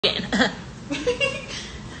I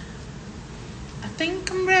think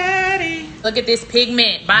I'm ready. Look at this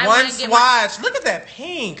pigment. Buy one swatch. Look at that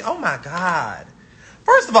pink. Oh my God.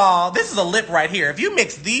 First of all, this is a lip right here. If you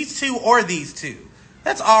mix these two or these two,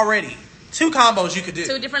 that's already 2 combos you could do.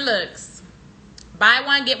 2 different looks. Buy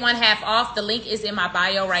one, get one half off. The link is in my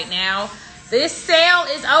bio right now. This sale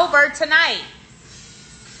is over tonight.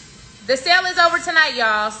 The sale is over tonight,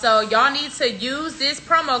 y'all. So y'all need to use this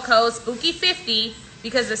promo code SPOOKY50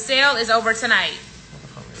 because the sale is over tonight.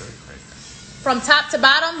 From top to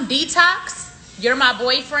bottom, Detox, You're My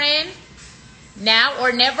Boyfriend, Now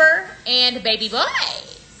or Never, and Baby Boy.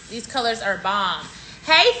 These colors are bomb.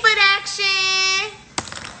 Hey, Foot Action.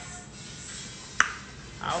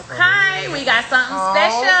 Okay, we got something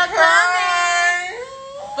special coming.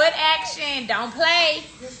 Foot Action, don't play.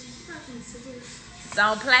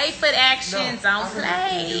 Don't play, Foot Action, don't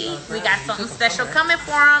play. We got something special coming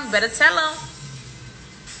for them. Better tell them.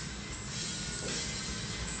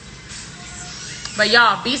 But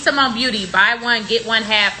y'all, Bsimone Beauty, buy one, get one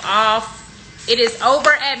half off. It is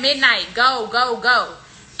over at midnight. Go, go, go.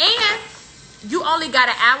 And you only got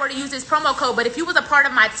an hour to use this promo code. But if you was a part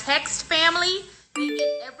of my text family, they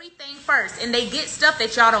get everything first. And they get stuff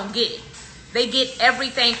that y'all don't get. They get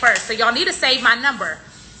everything first. So y'all need to save my number.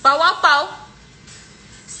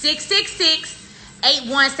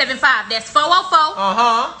 404-666-8175. That's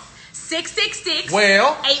 404. 666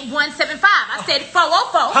 8175. I said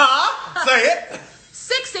 404. Say it.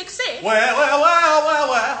 666. Well.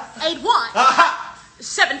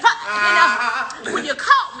 8175. And when you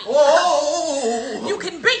call me, you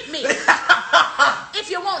can beat me. If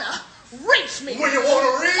you wanna reach me. When you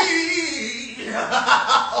wanna reach.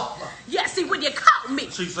 Yeah, see, when you call me.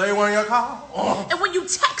 She say when you call. And when you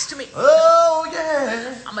text me. Oh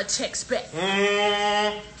yeah. I'ma text back.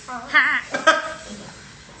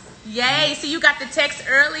 Yay, so you got the text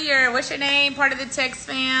earlier. What's your name? Part of the text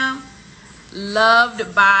fam.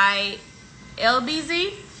 Loved by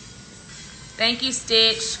LBZ. Thank you,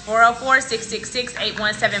 Stitch.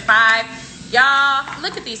 404-666-8175. Y'all,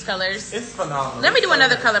 look at these colors. It's phenomenal. Let me do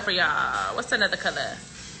another color for y'all. What's another color?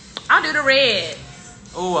 I'll do the red.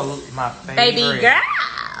 Oh, my favorite. Baby girl.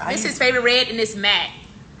 This is favorite red and it's matte.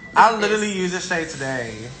 I literally used this shade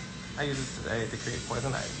today. I used it today to create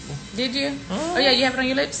Poison Ivy. Did you? Oh, yeah, you have it on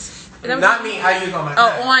your lips? Not me, I use it on my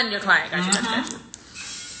client. Oh, on your client. Got you.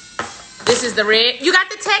 This is the red. You got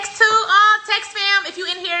the text too? Text fam. If you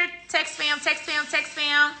in here, text fam.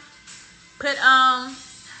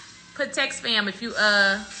 Put text fam if you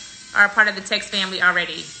are a part of the text family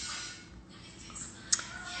already.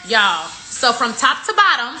 Y'all, so from top to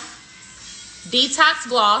bottom, Detox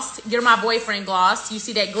Gloss, You're My Boyfriend Gloss. You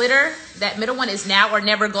see that glitter? That middle one is Now or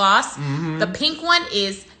Never Gloss. The pink one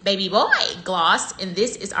is Baby Boy Gloss. And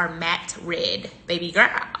this is our matte red Baby Girl.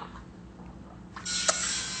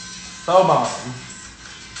 So bomb.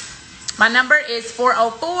 My number is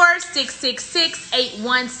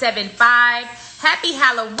 404-666-8175. Happy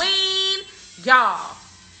Halloween, y'all.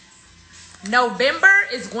 November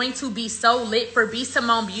is going to be so lit for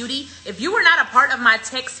Bsimone Beauty. If you were not a part of my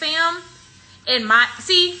text fam,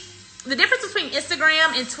 the difference between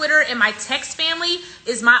Instagram and Twitter and my text family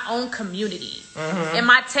is my own community. And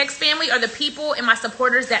my text family are the people and my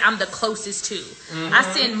supporters that I'm the closest to. I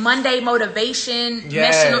send Monday motivation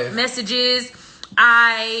messages.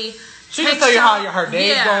 She can tell you how her day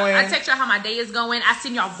is going. I text y'all how my day is going. I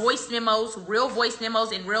send y'all voice memos, real voice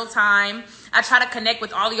memos in real time. I try to connect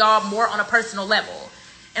with all of y'all more on a personal level.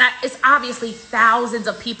 And it's obviously thousands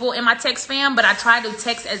of people in my text fam, but I try to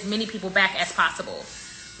text as many people back as possible.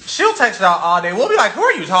 She'll text y'all all day. We'll be like, who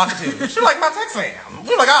are you talking to? She'll like, my text fam.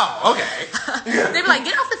 We're like, oh, okay. They be like,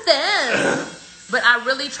 get off the phone. But I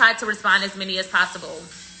really try to respond as many as possible.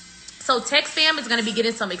 So text fam is going to be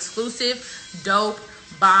getting some exclusive, dope,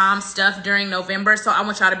 bomb stuff during November. So I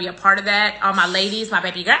want y'all to be a part of that. All my ladies, my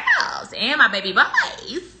baby girls, and my baby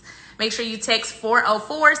boys. Make sure you text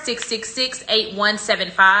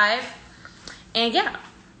 404-666-8175. And yeah.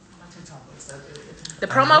 The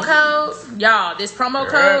promo code, y'all, this promo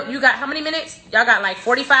code, you got how many minutes? Y'all got like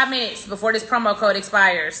 45 minutes before this promo code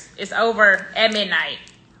expires. It's over at midnight.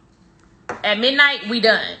 At midnight, we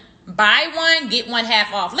done. Buy one, get one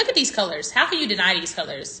half off. Look at these colors. How can you deny these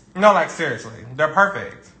colors? No, like seriously. They're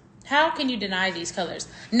perfect. How can you deny these colors?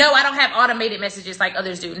 No, I don't have automated messages like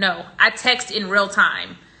others do. No, I text in real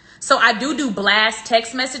time. So I do blast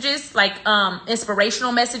text messages, like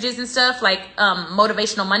inspirational messages and stuff, like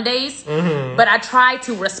Motivational Mondays. But I try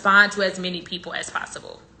to respond to as many people as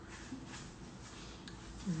possible.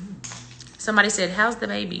 Somebody said, how's the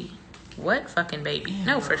baby? What fucking baby?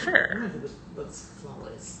 No, for sure. Looks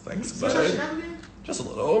flawless. Thanks, bud. Just a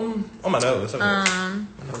little on my nose.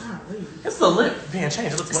 It's the lip being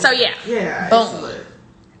changed. It looks so yeah. Yeah. Boom. It's the lip.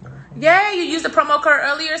 Yeah, you used the promo code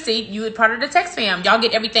earlier. See, you were part of the text fam. Y'all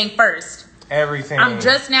get everything first. Everything. I'm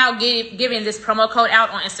just now giving this promo code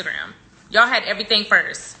out on Instagram. Y'all had everything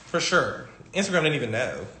first. For sure. Instagram didn't even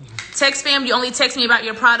know. Text fam, you only text me about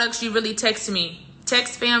your products. You really text me.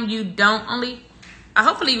 Text fam, you don't only.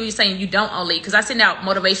 Hopefully you're saying you don't only, because I send out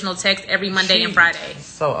motivational text every Monday and Friday.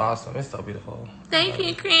 So awesome. It's so beautiful. Thank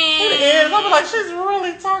you, Chris. It is. I'll be like, she's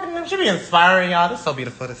really talking to them. She be inspiring y'all. It's so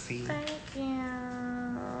beautiful to see. Thank you.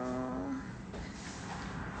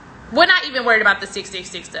 We're not even worried about the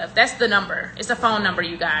 666 stuff. That's the number. It's a phone number,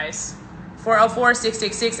 you guys.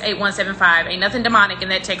 404-666-8175. Ain't nothing demonic in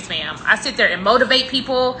that text, fam. I sit there and motivate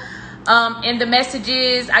people in the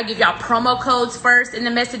messages. I give y'all promo codes first in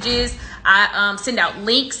the messages. I send out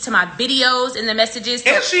links to my videos in the messages.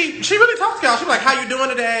 And she really talks to y'all. She be like, how you doing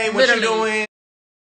today? What you doing?